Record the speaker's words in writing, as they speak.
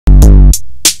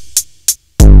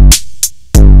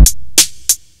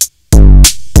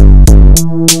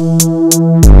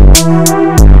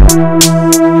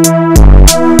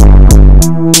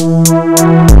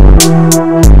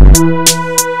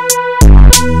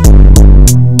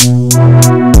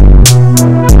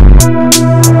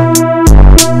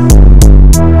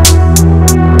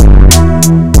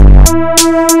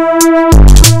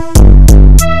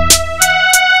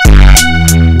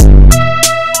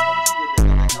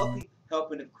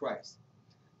Helping of Christ.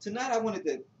 Tonight I wanted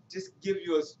to just give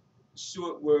you a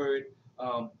short word.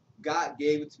 God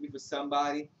gave it to me for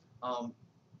somebody. Um,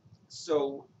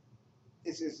 so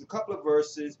it's a couple of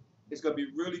verses. It's going to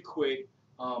be really quick.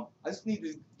 I just need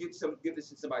to give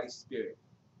this in somebody's spirit.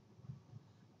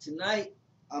 Tonight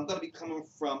I'm going to be coming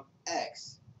from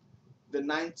Acts, the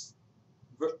 9th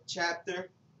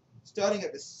chapter, starting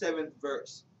at the 7th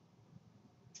verse.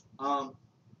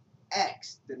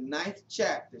 Acts, the 9th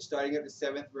chapter, starting at the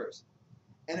 7th verse.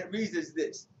 And it reads as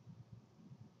this.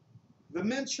 The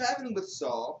men traveling with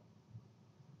Saul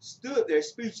stood there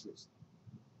speechless.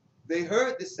 They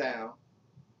heard the sound,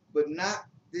 but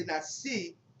did not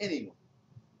see anyone.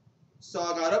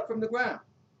 Saul got up from the ground,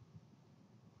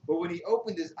 but when he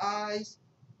opened his eyes,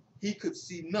 he could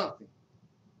see nothing.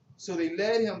 So they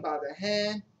led him by the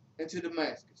hand into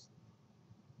Damascus.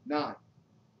 9.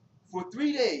 For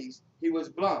 3 days he was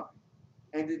blind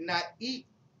and did not eat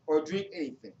or drink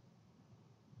anything.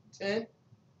 10.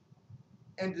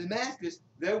 In Damascus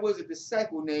there was a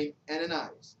disciple named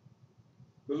Ananias.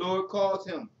 The Lord called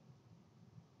him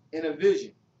in a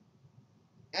vision.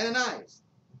 Ananias.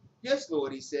 Yes,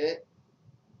 Lord, he said.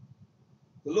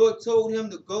 The Lord told him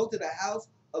to go to the house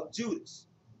of Judas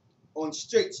on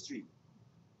Straight Street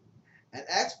and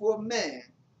ask for a man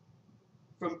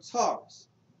from Tarsus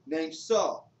named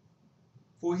Saul,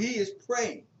 for he is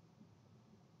praying.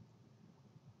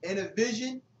 In a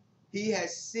vision, he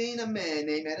has seen a man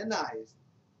named Ananias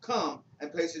come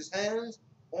and place his hands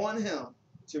on him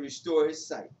to restore his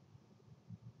sight.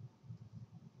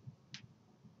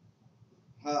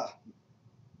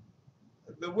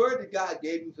 The word that God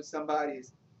gave me for somebody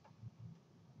is,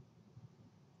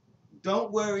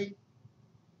 don't worry,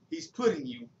 he's putting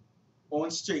you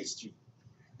on Straight Street.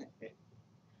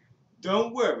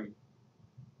 Don't worry,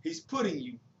 he's putting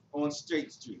you on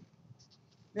Straight Street.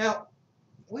 Now,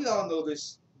 we all know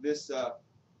this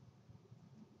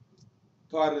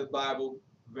part of the Bible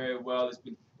very well.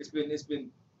 It's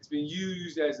been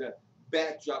used as a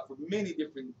backdrop for many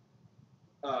different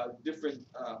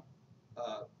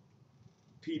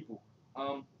people.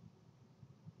 I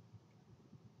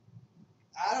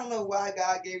don't know why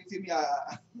God gave it to me,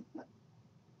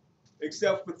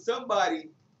 except for somebody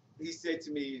he said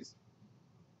to me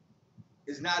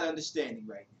is not understanding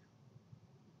right now.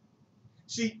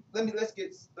 See,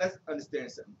 let's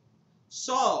understand something.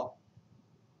 Saul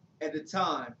at the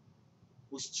time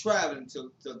was traveling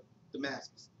to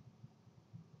Damascus.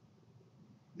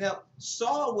 Now,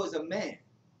 Saul was a man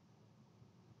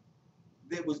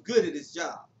that was good at his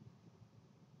job.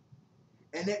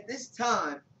 And at this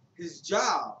time, his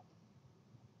job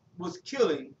was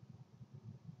killing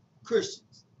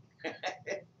Christians.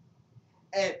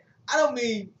 And I don't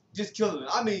mean just killing them.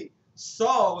 I mean,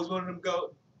 Saul was one of them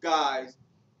guys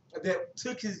that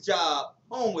took his job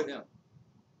home with him.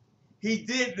 He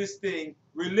did this thing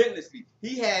relentlessly.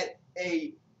 He had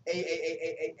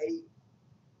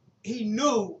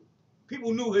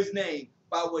people knew his name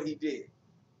by what he did.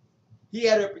 He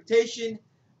had a reputation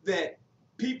that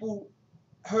people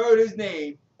heard his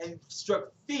name and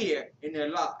struck fear in their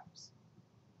lives.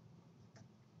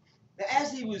 Now,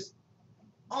 as he was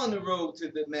on the road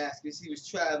to Damascus, he was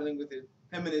traveling with him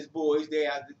and his boys. They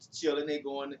out chilling, they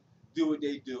going to do what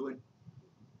they do, and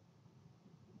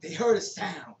they heard a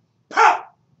sound.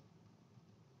 Pop!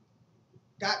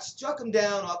 God struck him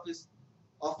down off his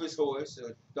horse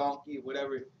or donkey or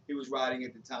whatever he was riding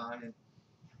at the time, and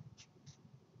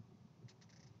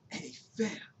he fell.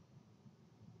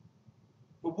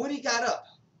 But when he got up,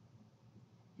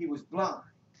 he was blind.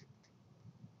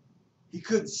 He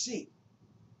couldn't see.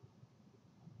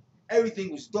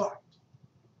 Everything was dark.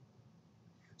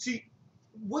 See,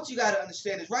 what you got to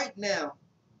understand is right now,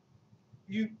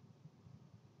 you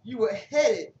were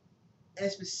headed in a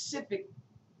specific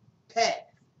path.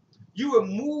 You were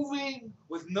moving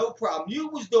with no problem. You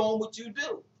was doing what you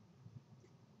do.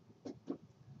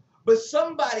 But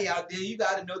somebody out there, you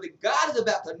got to know that God is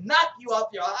about to knock you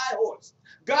off your high horse.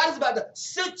 God is about to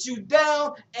sit you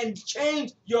down and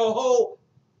change your whole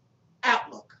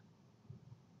outlook.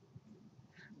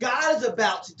 God is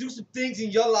about to do some things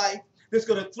in your life that's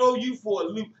going to throw you for a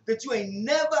loop that you ain't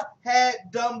never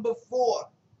had done before.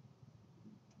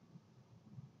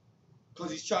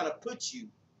 Because he's trying to put you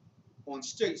on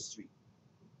Straight Street.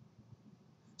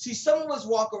 See, some of us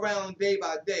walk around day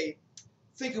by day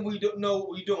thinking we don't know what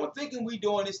we're doing, thinking we're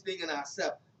doing this thing in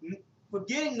ourselves,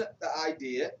 forgetting the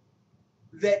idea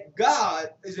that God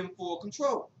is in full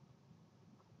control.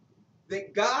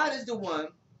 That God is the one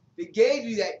that gave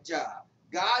you that job.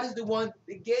 God is the one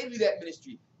that gave you that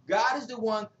ministry. God is the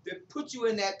one that put you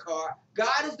in that car.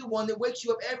 God is the one that wakes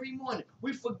you up every morning.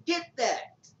 We forget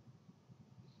that.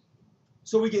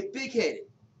 So we get big-headed.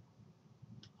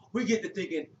 We get to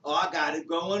thinking, oh, I got it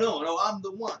going on. Oh, I'm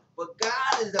the one. But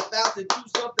God is about to do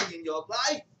something in your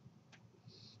life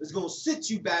that's going to sit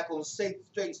you back on straight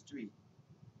street.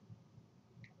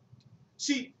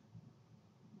 See,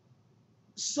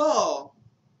 Saul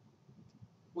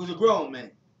was a grown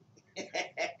man.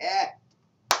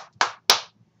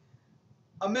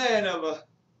 A man of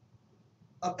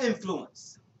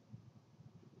influence.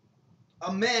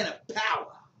 A man of power.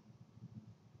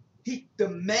 He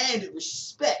demanded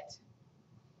respect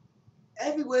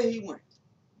everywhere he went.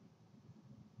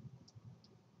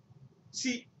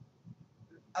 See,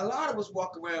 a lot of us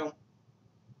walk around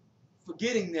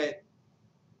forgetting that,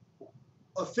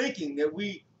 or thinking that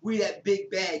we that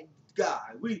big bad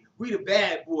guy. We the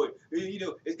bad boy. You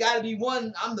know, it's got to be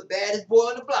one. I'm the baddest boy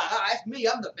on the block. That's me.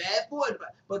 I'm the bad boy on the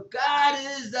block. But God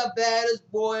is the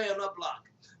baddest boy on the block.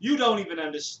 You don't even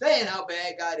understand how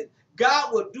bad God is.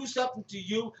 God will do something to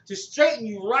you to straighten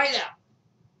you right out.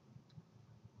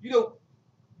 You know,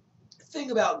 the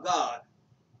thing about God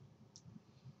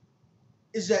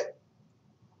is that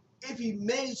if he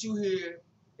made you here,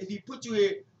 if he put you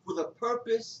here with a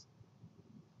purpose,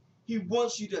 he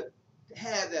wants you to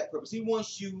have that purpose. He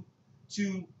wants you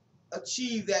to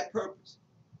achieve that purpose.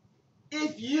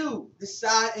 If you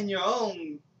decide in your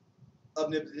own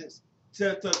omnipotence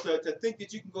to think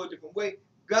that you can go a different way,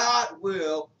 God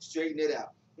will straighten it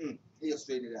out. He'll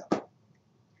straighten it out.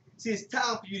 See, it's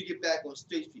time for you to get back on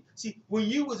straight street. See, when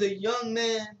you was a young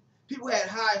man, people had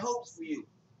high hopes for you.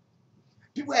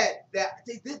 People had that,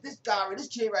 this guy, this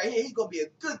kid right here, he's going to be a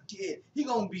good kid. He's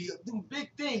going to do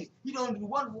big things. He's going to do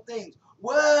wonderful things.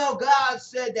 Well, God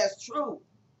said that's true.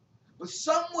 But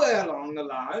somewhere along the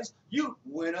lines, you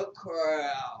win a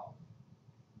crowd.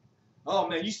 Oh,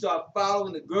 man, you start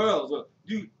following the girls, or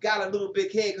you got a little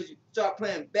big head because you start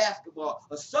playing basketball,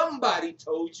 or somebody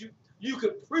told you you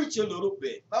could preach a little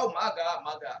bit. Oh, my God,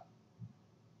 my God.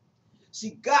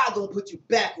 See, God going to put you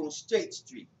back on straight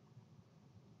street.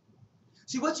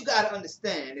 See, what you got to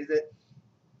understand is that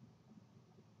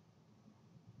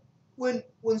when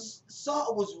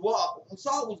Saul was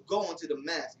going to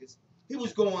Damascus, he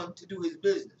was going to do his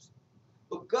business.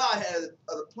 But God had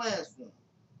other plans for him.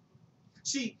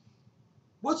 See,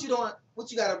 what you got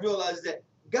to realize is that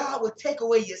God will take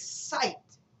away your sight.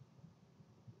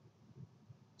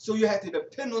 So you have to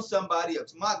depend on somebody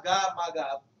else. My God,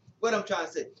 what I'm trying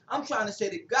to say. I'm trying to say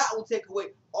that God will take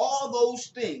away all those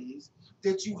things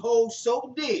that you hold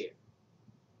so dear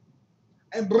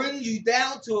and bring you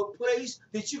down to a place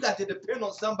that you got to depend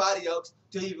on somebody else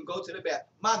to even go to the bathroom.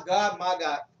 My God, my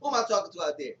God. Who am I talking to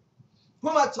out there? Who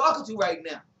am I talking to right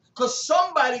now? Because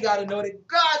somebody got to know that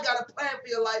God got a plan for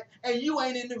your life and you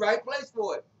ain't in the right place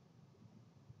for it.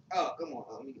 Oh, come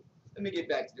on. Let me get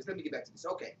back to this.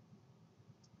 Okay.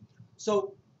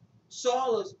 So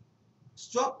Saul is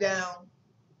struck down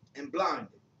and blinded.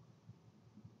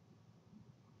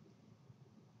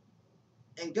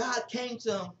 And God came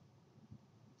to him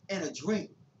in a dream.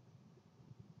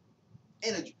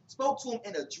 Spoke to him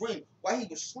in a dream. While he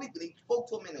was sleeping, he spoke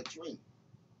to him in a dream.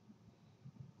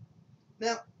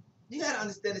 Now, you got to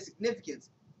understand the significance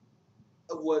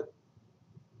of what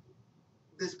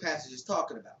this passage is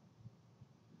talking about.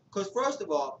 Because first of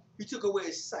all, he took away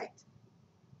his sight.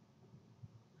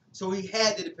 So he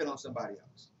had to depend on somebody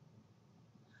else.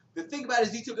 The thing about it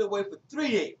is he took it away for 3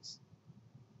 days.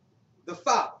 The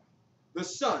Father, the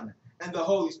Son, and the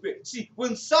Holy Spirit. See,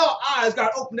 when Saul's eyes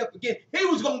got opened up again, he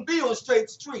was going to be on straight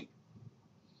street.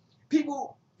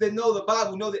 People that know the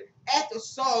Bible know that after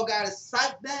Saul got his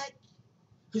sight back,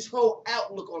 his whole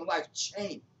outlook on life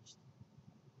changed.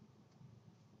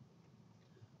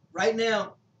 Right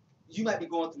now, you might be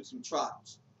going through some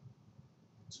trials,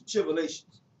 some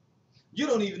tribulations. You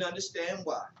don't even understand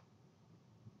why.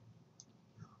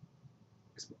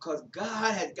 It's because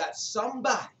God has got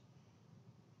somebody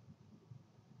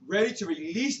ready to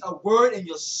release a word in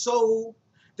your soul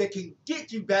that can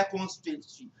get you back on straight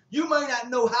street. You might not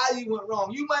know how you went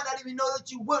wrong. You might not even know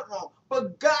that you went wrong.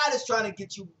 But God is trying to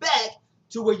get you back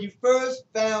to where you first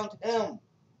found him.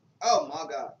 Oh,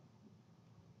 my God.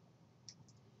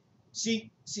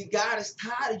 See, God is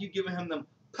tired of you giving him them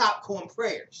popcorn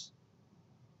prayers.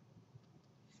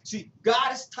 See,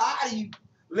 God is tired of you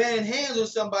laying hands on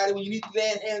somebody when you need to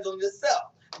lay hands on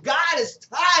yourself. God is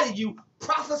tired of you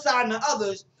prophesying to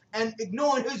others and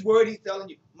ignoring his word. He's telling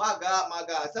you, my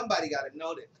God, somebody got to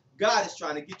know that God is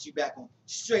trying to get you back on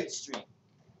straight street.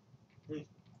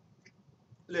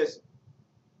 Listen,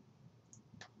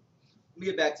 let me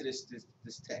get back to this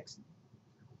text.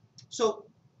 So,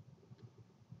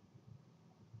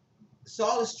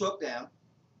 Saul is struck down.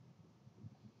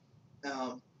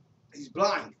 He's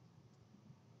blinded.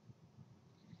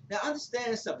 Now,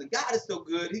 understand something. God is so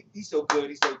good. He's so good.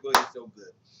 He's so good. He's so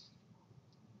good.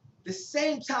 The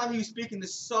same time he was speaking to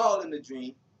Saul in the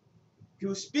dream, he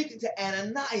was speaking to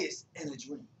Ananias in a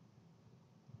dream.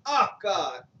 Oh,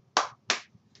 God.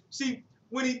 See,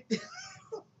 when he...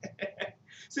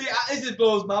 See, it just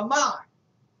blows my mind.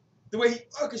 The way he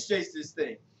orchestrates this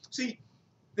thing. See,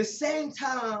 the same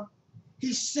time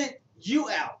he sent you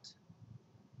out,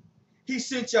 he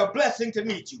sent your blessing to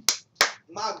meet you.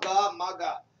 My God, my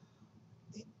God.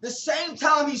 The same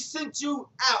time he sent you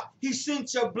out, he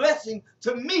sent your blessing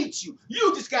to meet you.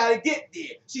 You just got to get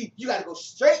there. See, you got to go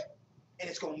straight, and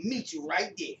it's going to meet you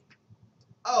right there.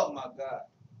 Oh, my God.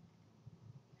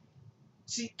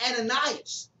 See,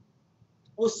 Ananias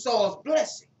was Saul's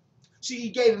blessing. See, he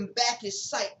gave him back his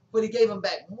sight, but he gave him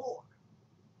back more.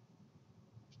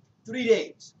 3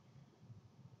 days.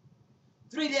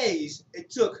 3 days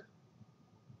it took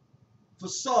for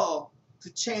Saul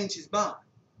to change his mind.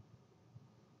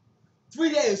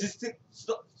 3 days it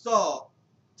took Saul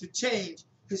to change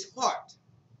his heart.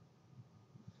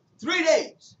 3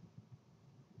 days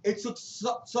it took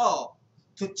Saul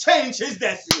to change his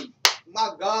destiny.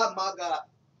 My God, my God.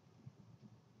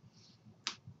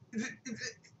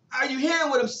 Are you hearing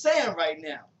what I'm saying right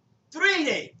now? 3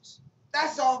 days.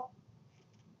 That's all.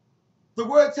 The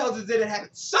word tells us that it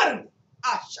happened suddenly.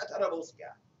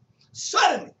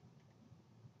 Suddenly.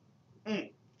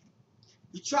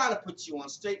 He's trying to put you on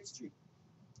straight street.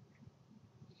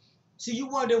 See, you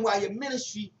wondering why your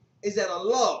ministry is at a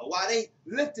lull, why it ain't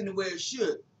lifting the way it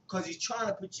should, because he's trying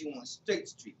to put you on straight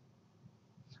street.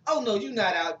 Oh, no, you're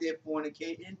not out there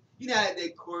fornicating. You're not out there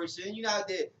cursing. You're not out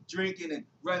there drinking and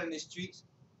running the streets.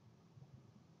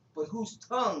 But whose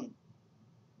tongue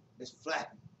is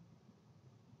flapping?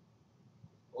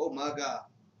 Oh, my God.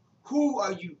 Who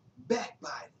are you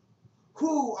backbiting?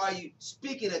 Who are you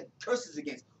speaking of curses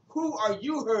against? Who are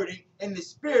you hurting in the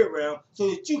spirit realm so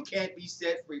that you can't be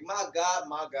set free? My God,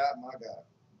 my God, my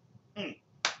God.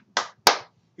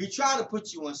 He's trying to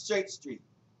put you on straight street.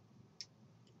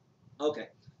 Okay,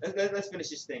 let's finish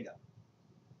this thing up.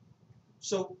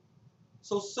 So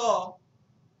Saul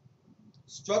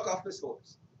struck off his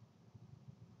horse.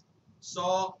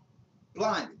 Saul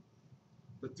blinded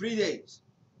for 3 days.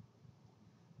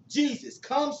 Jesus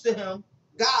comes to him,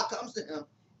 God comes to him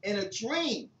in a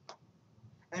dream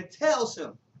and tells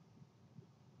him,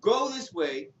 go this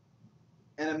way,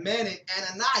 and a man named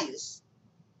Ananias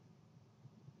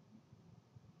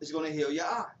is going to heal your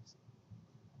eyes.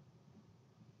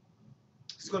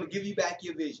 He's going to give you back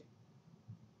your vision.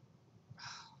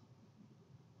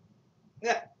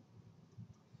 Yeah.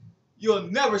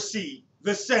 You'll never see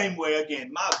the same way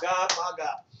again. My God, my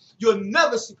God. You'll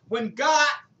never see. When God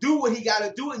do what he got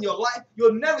to do in your life,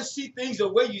 you'll never see things the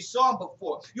way you saw them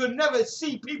before. You'll never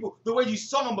see people the way you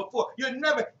saw them before. You'll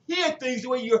never hear things the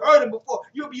way you heard them before.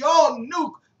 You'll be all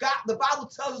new. God, the Bible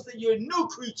tells us that you're a new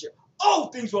creature.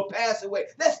 Old things will pass away.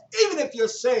 That's even if you're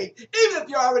saved, even if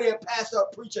you're already a pastor or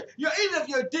preacher, even if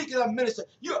you're a deacon or minister,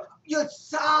 your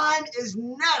time is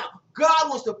now. God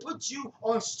wants to put you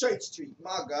on straight street.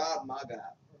 My God, my God.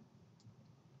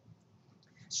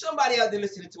 Somebody out there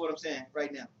listening to what I'm saying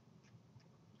right now.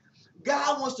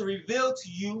 God wants to reveal to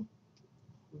you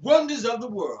wonders of the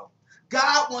world.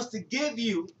 God wants to give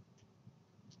you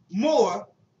more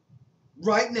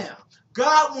right now.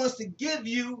 God wants to give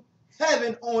you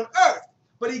heaven on earth,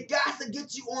 but he got to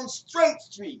get you on straight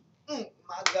street. My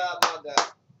God, my God.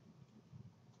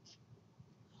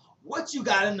 What you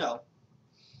got to know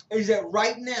is that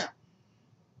right now,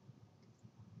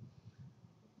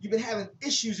 you've been having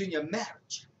issues in your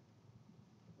marriage.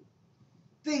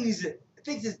 Things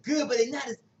is good, but they're not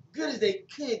as good as they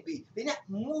could be. They're not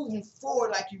moving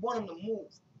forward like you want them to move.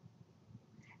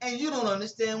 And you don't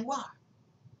understand why.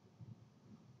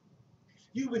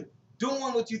 You've been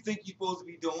doing what you think you're supposed to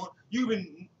be doing. You've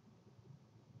been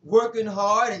working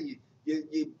hard, and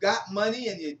you got money,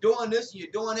 and you're doing this, and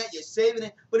you're doing that, you're saving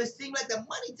it, but it seems like the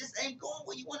money just ain't going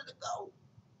where you want it to go.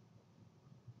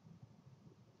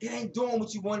 It ain't doing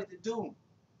what you want it to do.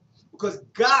 Because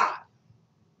God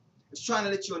is trying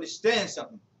to let you understand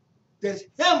something. That it's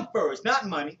him first, not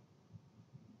money.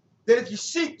 That if you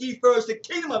seek ye first the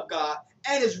kingdom of God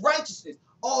and his righteousness,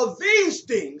 all these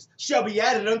things shall be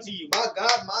added unto you. My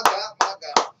God, my God, my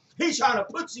God. He's trying to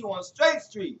put you on straight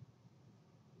street.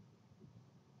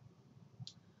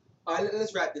 All right,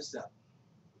 let's wrap this up.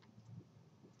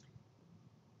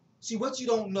 See, what you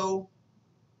don't know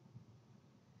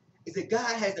is that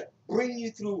God has to bring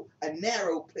you through a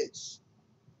narrow place.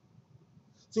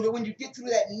 So that when you get through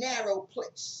that narrow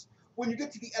place, when you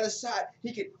get to the other side,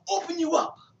 he can open you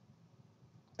up.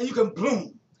 And you can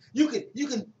bloom. You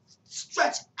can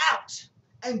stretch out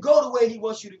and go to where he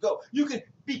wants you to go. You can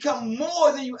become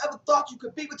more than you ever thought you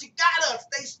could be, but you gotta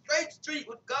stay straight street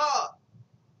with God.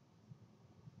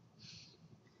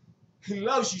 He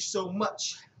loves you so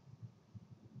much.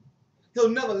 He'll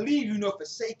never leave you nor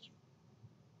forsake you.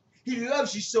 He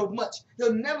loves you so much.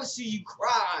 He'll never see you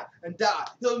cry and die.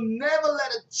 He'll never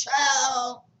let a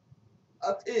child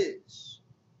of his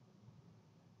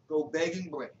go begging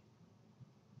bread.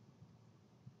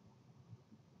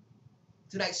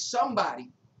 Tonight, somebody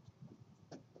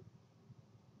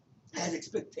has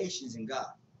expectations in God.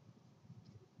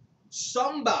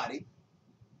 Somebody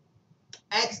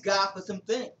asked God for some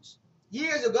things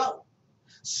years ago.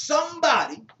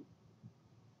 Somebody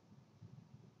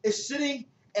is sitting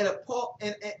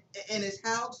in his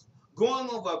house, going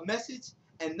over a message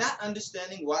and not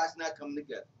understanding why it's not coming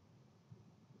together.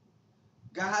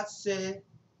 God said,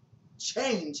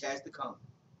 change has to come.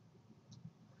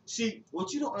 See,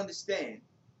 what you don't understand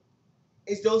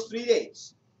is those 3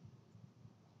 days.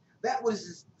 That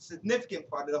was a significant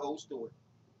part of the whole story.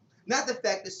 Not the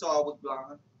fact that Saul was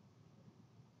blind.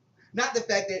 Not the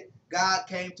fact that God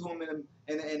came to him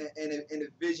in a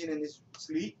vision in his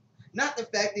sleep. Not the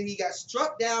fact that he got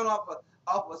struck down off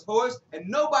his horse and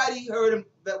nobody heard him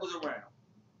that was around.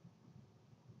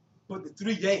 But the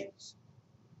 3 days.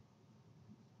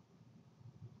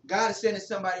 God is saying to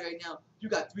somebody right now, you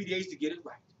got 3 days to get it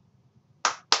right.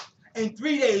 In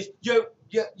 3 days,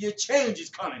 your change is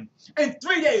coming. In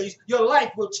 3 days, your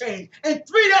life will change. In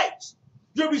 3 days,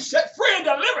 you'll be set free and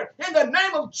delivered in the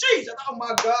name of Jesus. Oh,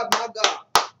 my God, my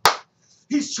God.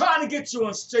 He's trying to get you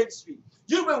on straight street.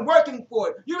 You've been working for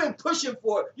it. You've been pushing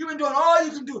for it. You've been doing all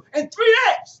you can do. In 3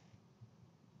 days,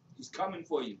 he's coming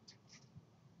for you.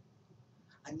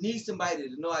 I need somebody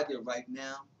to know out there right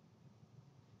now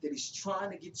that he's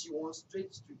trying to get you on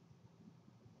straight street.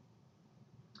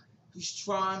 He's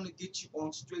trying to get you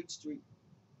on straight street.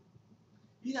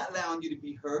 He's not allowing you to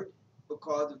be hurt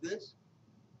because of this.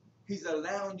 He's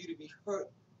allowing you to be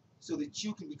hurt so that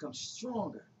you can become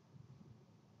stronger.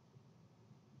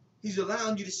 He's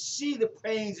allowing you to see the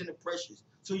pains and the pressures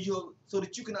so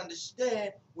that you can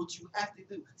understand what you have to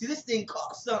do. See, this thing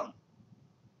costs something.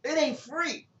 It ain't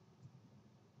free.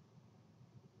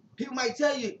 People might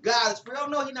tell you God is free. Oh,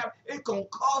 no, he's not. It's going to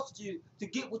cost you to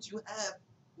get what you have,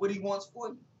 what he wants for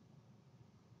you.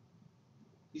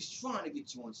 He's trying to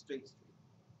get you on straight street.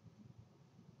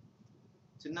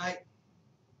 Tonight,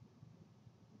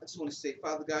 I just want to say,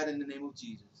 Father God, in the name of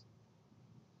Jesus,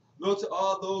 Lord, to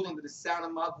all those under the sound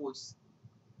of my voice,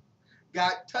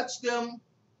 God, touch them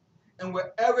and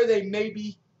wherever they may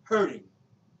be hurting.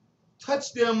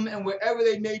 Touch them and wherever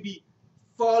they may be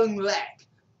falling lack.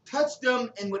 Touch them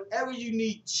and whatever you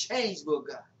need change, Lord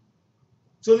God,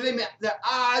 so that their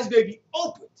eyes may be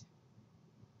opened,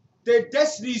 their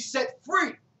destinies set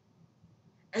free,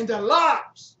 and their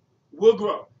lives will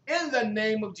grow. In the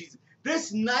name of Jesus.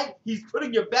 This night, he's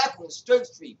putting you back on straight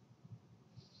street.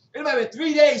 It might be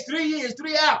 3 days, 3 years,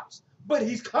 3 hours, but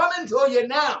he's coming to you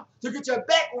now to get you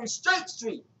back on straight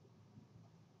street.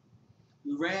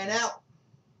 You ran out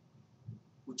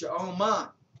with your own mind.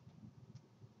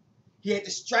 He had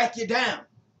to strike you down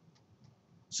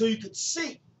so you could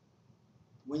see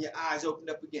when your eyes opened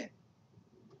up again.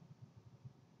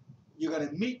 You're going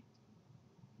to meet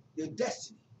your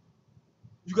destiny.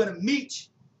 You're going to meet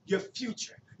your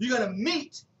future. You're going to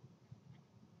meet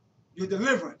your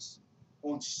deliverance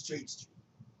on straight street.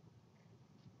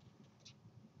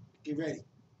 Get ready.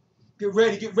 Get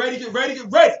ready, get ready, get ready, get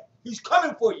ready. He's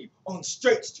coming for you on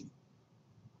straight street.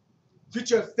 Get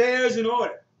your affairs in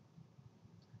order.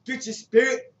 Get your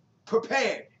spirit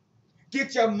prepared.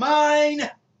 Get your mind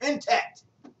intact.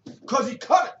 Because he's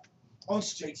coming on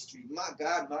straight street. My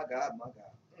God, my God, my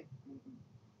God.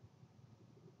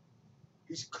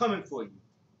 He's coming for you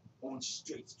on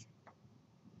straight street.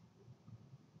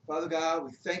 Father God,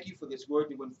 we thank you for this word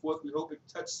that went forth. We hope it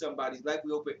touched somebody's life.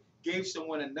 We hope it gave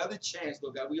someone another chance,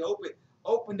 Lord God. We hope it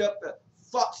opened up the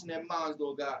thoughts in their minds,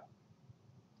 Lord God.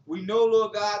 We know,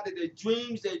 Lord God, that their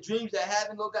dreams they're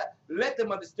having, Lord God, let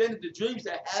them understand that the dreams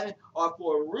they're having are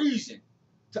for a reason.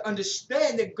 To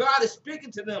understand that God is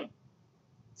speaking to them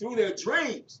through their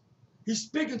dreams. He's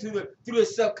speaking through their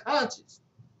subconscious.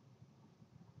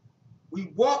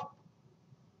 We walk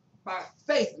by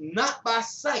faith, not by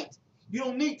sight. You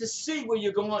don't need to see where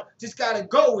you're going. Just got to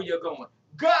go where you're going.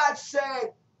 God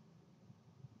said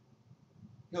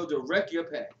He'll direct your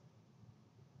path.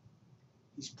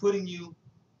 He's putting you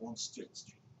on straight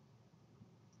street.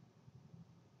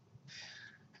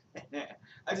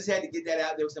 I just had to get that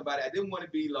out there with somebody. I didn't want to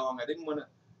be long. I didn't want to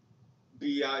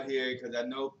be out here because I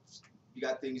know you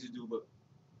got things to do. But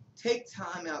take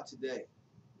time out today.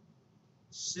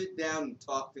 Sit down and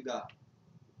talk to God.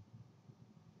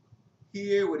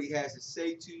 Hear what He has to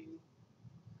say to you,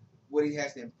 what He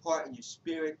has to impart in your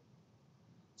spirit,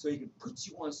 so He can put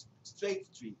you on straight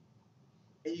street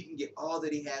and you can get all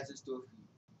that He has in store for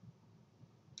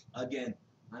you. Again,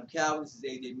 I'm Calvin. This is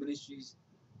AJ Ministries,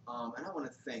 and I want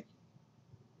to thank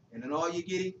you. And in all you're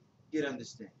getting, get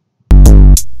understanding.